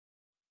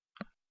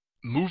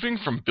Moving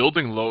from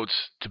building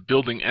loads to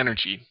building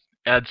energy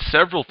adds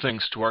several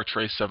things to our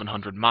Trace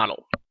 700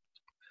 model.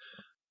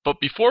 But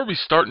before we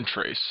start in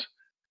Trace,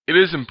 it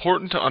is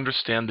important to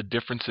understand the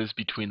differences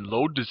between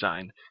load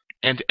design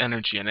and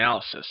energy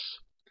analysis.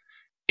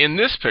 In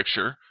this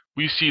picture,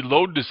 we see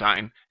load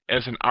design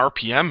as an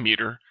RPM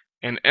meter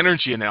and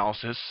energy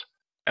analysis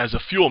as a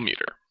fuel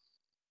meter.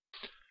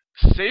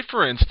 Say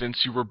for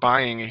instance you were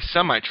buying a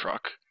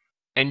semi-truck,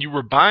 and you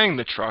were buying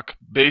the truck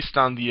based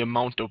on the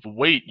amount of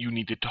weight you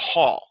needed to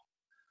haul.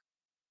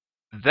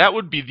 That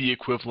would be the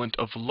equivalent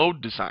of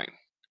load design.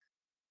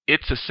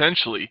 It's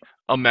essentially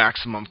a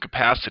maximum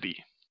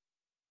capacity.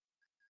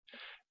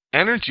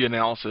 Energy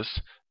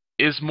analysis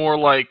is more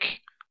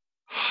like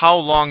how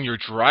long you're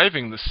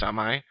driving the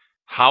semi,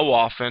 how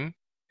often,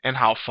 and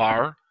how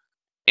far,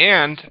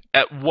 and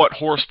at what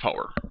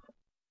horsepower.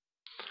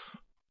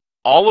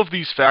 All of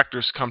these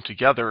factors come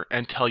together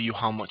and tell you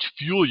how much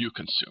fuel you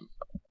consume.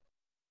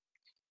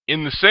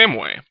 In the same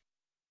way,